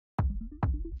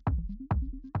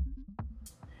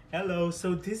Hello,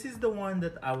 so this is the one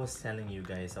that I was telling you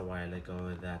guys a while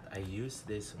ago that I use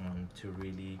this one to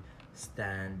really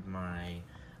stand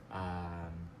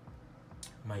um,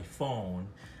 my phone.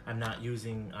 I'm not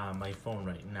using my phone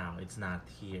right now, it's not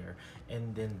here.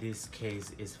 And then this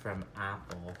case is from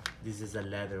Apple. This is a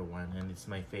leather one and it's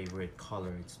my favorite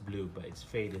color. It's blue, but it's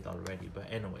faded already.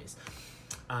 But anyways,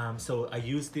 so I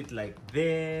used it like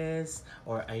this,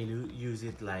 or I use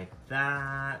it like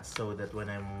that, so that when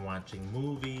I'm watching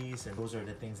movies, and those are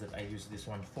the things that I use this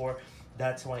one for.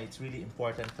 That's why it's really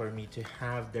important for me to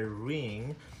have the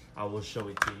ring. I will show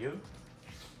it to you.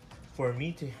 For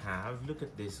me to have, look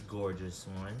at this gorgeous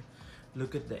one.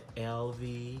 Look at the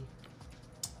LV,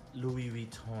 Louis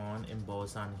Vuitton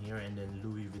embossed on here, and then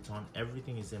Louis Vuitton,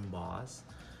 everything is embossed.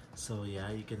 So yeah,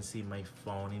 you can see my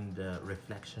phone in the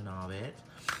reflection of it.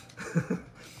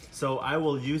 So I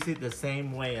will use it the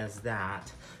same way as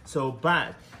that. So,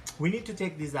 but we need to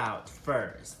take this out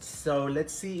first. So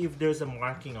let's see if there's a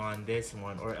marking on this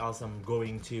one, or else I'm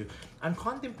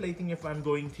contemplating if I'm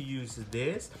going to use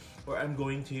this or I'm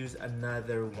going to use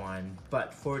another one.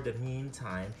 But for the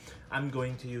meantime, I'm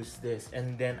going to use this.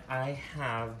 And then I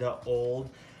have the old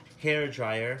hair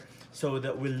dryer, so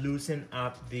that will loosen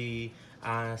up the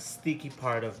sticky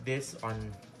part of this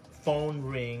on phone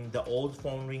ring, the old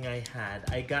phone ring I had.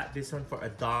 I got this one for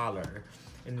 $1,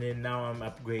 and then now I'm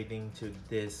upgrading to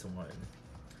this one.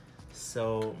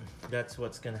 So that's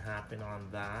what's gonna happen on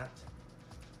that.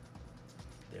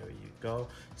 There you go.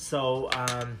 So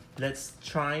let's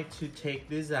try to take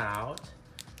this out,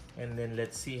 and then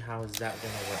let's see how is that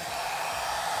gonna work.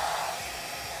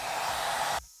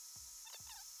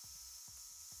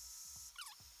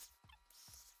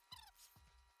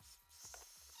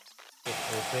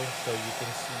 Open so you can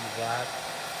see that.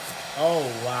 Oh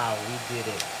wow, we did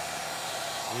it.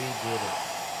 We did it.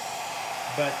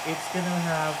 But it's gonna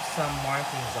have some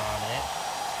markings on it.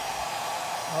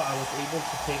 Oh, I was able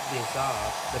to take this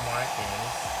off, the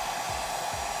markings.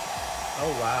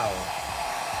 Oh wow.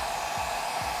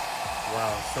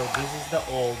 Wow, so this is the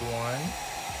old one.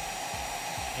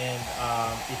 And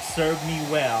it served me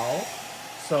well.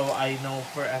 So I know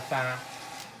for a fact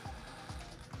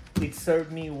it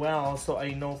served me well, so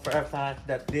I know for a fact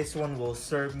that this one will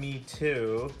serve me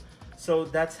too. So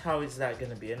that's how is that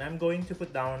gonna be. And I'm going to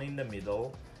put down in the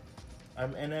middle.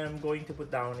 And I'm going to put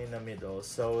down in the middle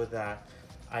so that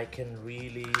I can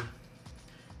really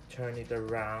turn it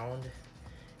around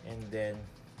and then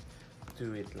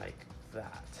do it like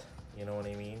that. You know what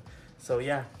I mean? So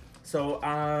yeah. So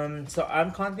I'm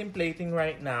contemplating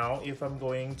right now if I'm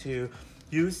going to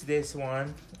use this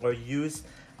one or use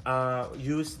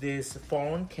this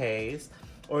phone case,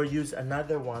 or use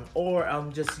another one, or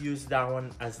I'll just use that one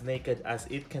as naked as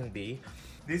it can be.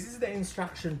 This is the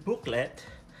instruction booklet,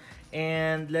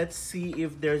 and let's see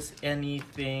if there's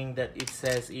anything that it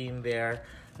says in there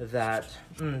that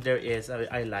there is.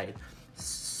 I lied,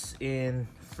 in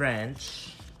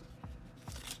French.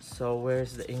 So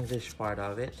where's the English part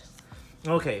of it?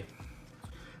 Okay,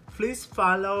 please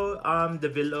follow the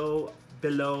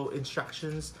below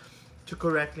instructions to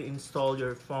correctly install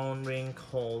your phone ring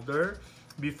holder.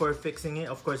 Before fixing it,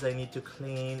 of course, I need to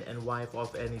clean and wipe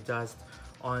off any dust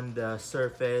on the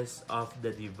surface of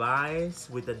the device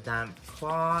with a damp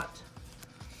cloth.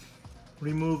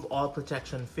 Remove all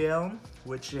protection film,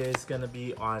 which is gonna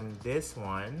be on this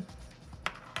one.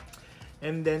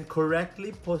 And then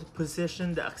correctly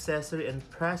position the accessory and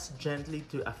press gently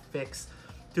to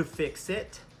fix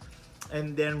it.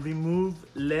 And then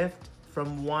lift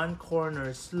from one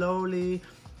corner slowly.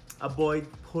 Avoid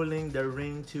pulling the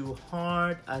ring too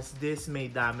hard, as this may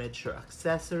damage your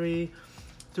accessory.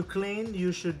 To clean,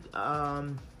 you should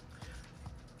the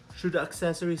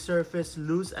accessory surface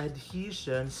lose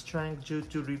adhesion strength due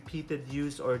to repeated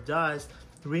use or dust,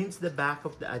 rinse the back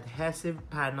of the adhesive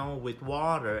panel with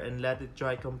water and let it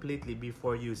dry completely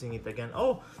before using it again.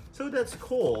 Oh, so that's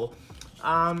cool.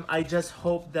 I just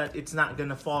hope that it's not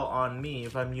gonna fall on me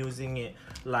if I'm using it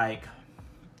like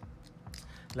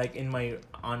in my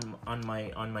on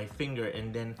my finger,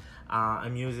 and then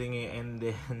I'm using it and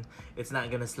then it's not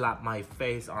gonna slap my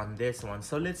face on this one.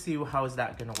 So let's see how is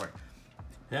that gonna work.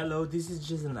 Hello, this is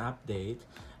just an update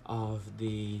of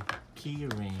the key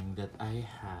ring that I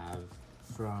have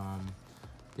from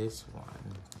this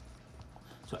one.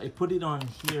 So I put it on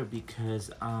here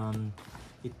because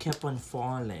it kept on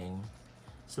falling.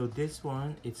 So this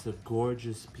one, it's a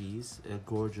gorgeous piece, a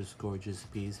gorgeous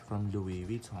piece from Louis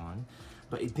Vuitton,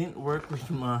 but it didn't work with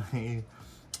my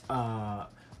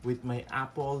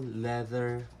Apple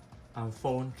leather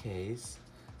phone case.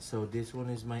 So this one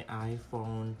is my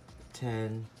iPhone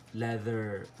 10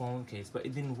 leather phone case, but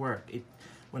it didn't work.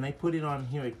 when I put it on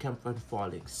here, it kept on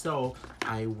falling. So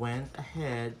I went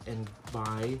ahead and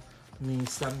buy me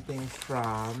something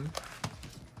from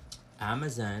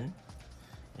Amazon,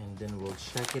 and then we'll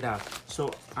check it out.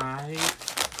 So I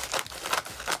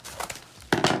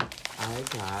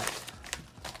got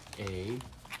a,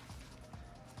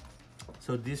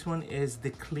 so this one is the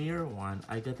clear one.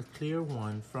 I got a clear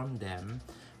one from them,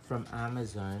 from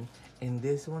Amazon, and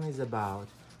this one is about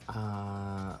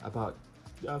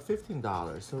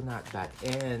 $15, so not bad.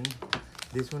 And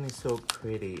this one is so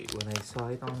pretty. When I saw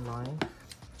it online,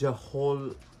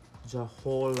 Jaholan,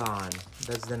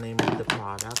 that's the name of the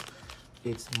product.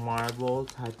 It's marble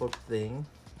type of thing.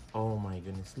 Oh my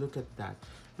goodness, look at that.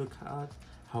 Look at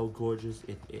how gorgeous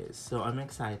it is. So I'm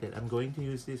excited. I'm going to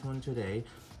use this one today.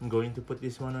 I'm going to put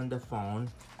this one on the phone,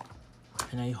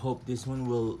 and I hope this one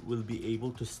will be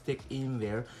able to stick in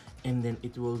there, and then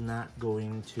it will not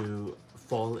going to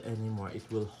fall anymore. It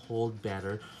will hold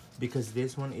better, because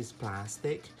this one is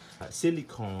plastic,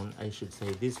 silicone I should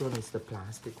say. This one is the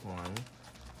plastic one.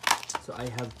 So I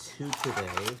have two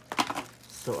today,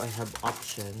 so I have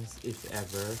options if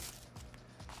ever.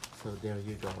 So there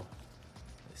you go.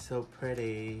 So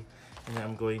pretty. And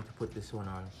I'm going to put this one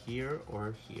on here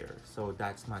or here, so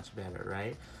that's much better,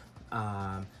 right?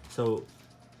 So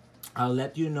I'll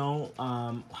let you know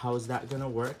how's that gonna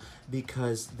work,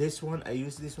 because this one, I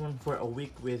used this one for a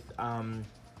week with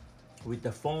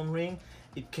the phone ring.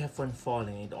 It kept on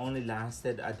falling. It only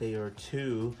lasted a day or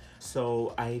two,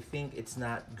 so I think it's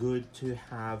not good to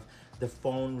have the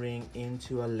phone ring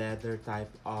into a leather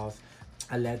type of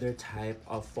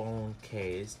phone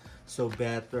case. So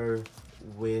better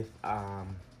with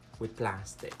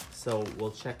plastic. So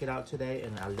we'll check it out today,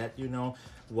 and I'll let you know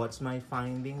what's my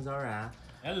findings are at.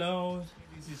 Hello,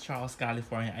 this is Charles,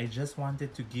 California. I just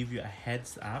wanted to give you a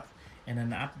heads up and an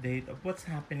update of what's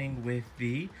happening with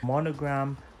the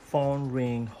Monogram phone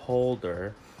ring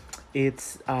holder.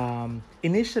 It's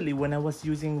initially, when I was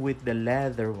using with the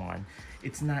leather one,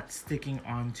 it's not sticking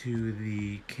onto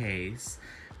the case.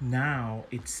 Now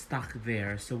it's stuck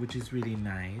there, so which is really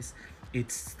nice.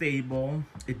 It's stable.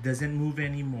 It doesn't move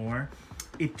anymore.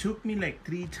 It took me like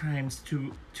 3 times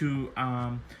to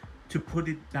put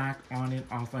it back on and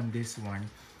off on this one,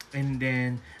 and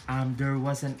then there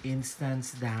was an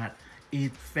instance that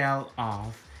it fell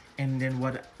off, and then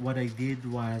what I did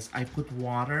was I put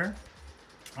water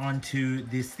onto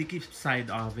the sticky side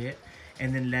of it,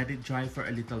 and then let it dry for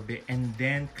a little bit, and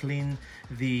then clean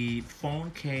the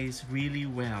phone case really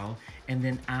well. And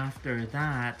then after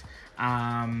that,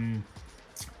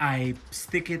 I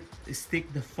stick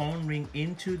the phone ring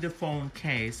into the phone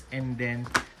case, and then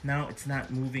now it's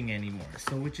not moving anymore,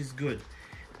 so which is good.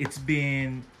 It's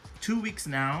been 2 weeks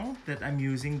now that I'm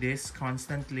using this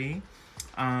constantly,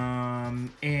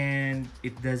 and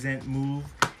it doesn't move,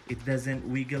 it doesn't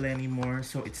wiggle anymore,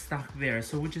 so it's stuck there,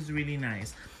 so which is really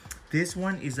nice. This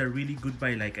one is a really good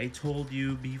buy. Like I told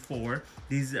you before,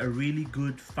 this is a really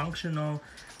good functional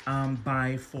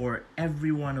buy for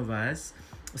every one of us,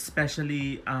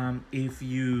 especially if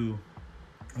you're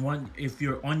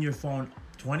on your phone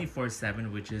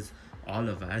 24/7, which is all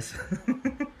of us.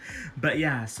 But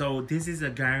yeah, so this is a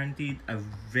guaranteed a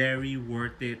very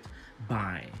worth it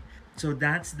buy. So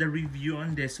that's the review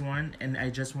on this one, and I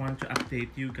just want to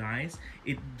update you guys.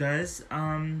 It does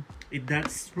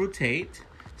rotate,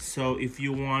 so if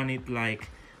you want it like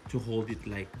to hold it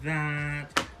like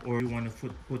that, or you want to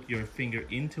put your finger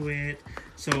into it,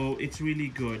 so it's really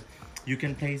good. You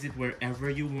can place it wherever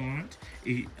you want.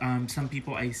 Some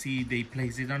people I see, they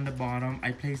place it on the bottom.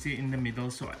 I place it in the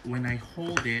middle, so when I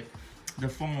hold it, the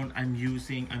phone I'm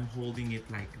holding it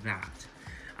like that.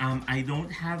 I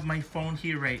don't have my phone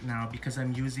here right now because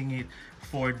I'm using it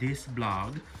for this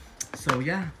blog. So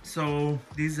yeah, so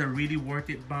this is a really worth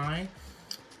it buy,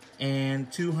 and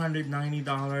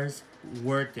 $290,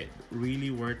 worth it,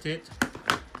 really worth it.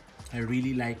 I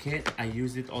really like it. I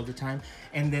use it all the time.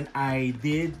 And then I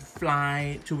did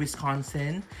fly to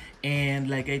Wisconsin, and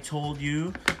like I told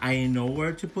you, I know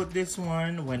where to put this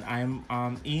one when I'm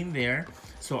in there.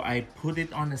 So I put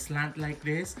it on a slant like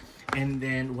this, and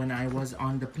then when I was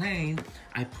on the plane,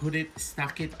 I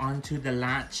stuck it onto the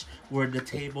latch where the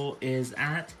table is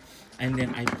at, and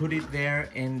then I put it there,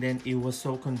 and then it was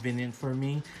so convenient for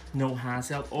me, no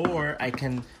hassle. Or I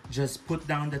can just put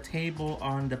down the table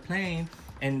on the plane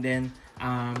and then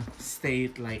stay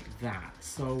it like that,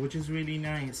 so which is really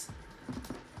nice.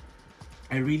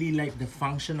 I really like the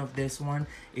function of this one.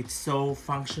 It's so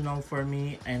functional for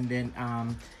me, and then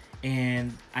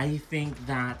and I think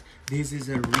that this is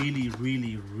a really,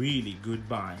 really, really good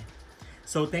buy.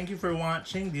 So thank you for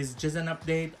watching. This is just an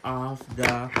update of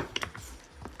the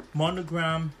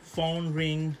Monogram phone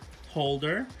ring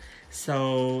holder.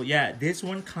 So yeah, this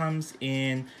one comes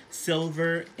in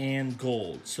silver and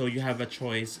gold, so you have a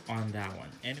choice on that one.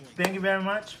 Anyway, thank you very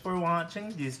much for watching.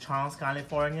 This is Charles,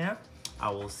 California. I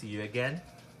will see you again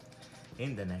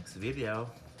in the next video.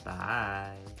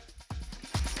 Bye.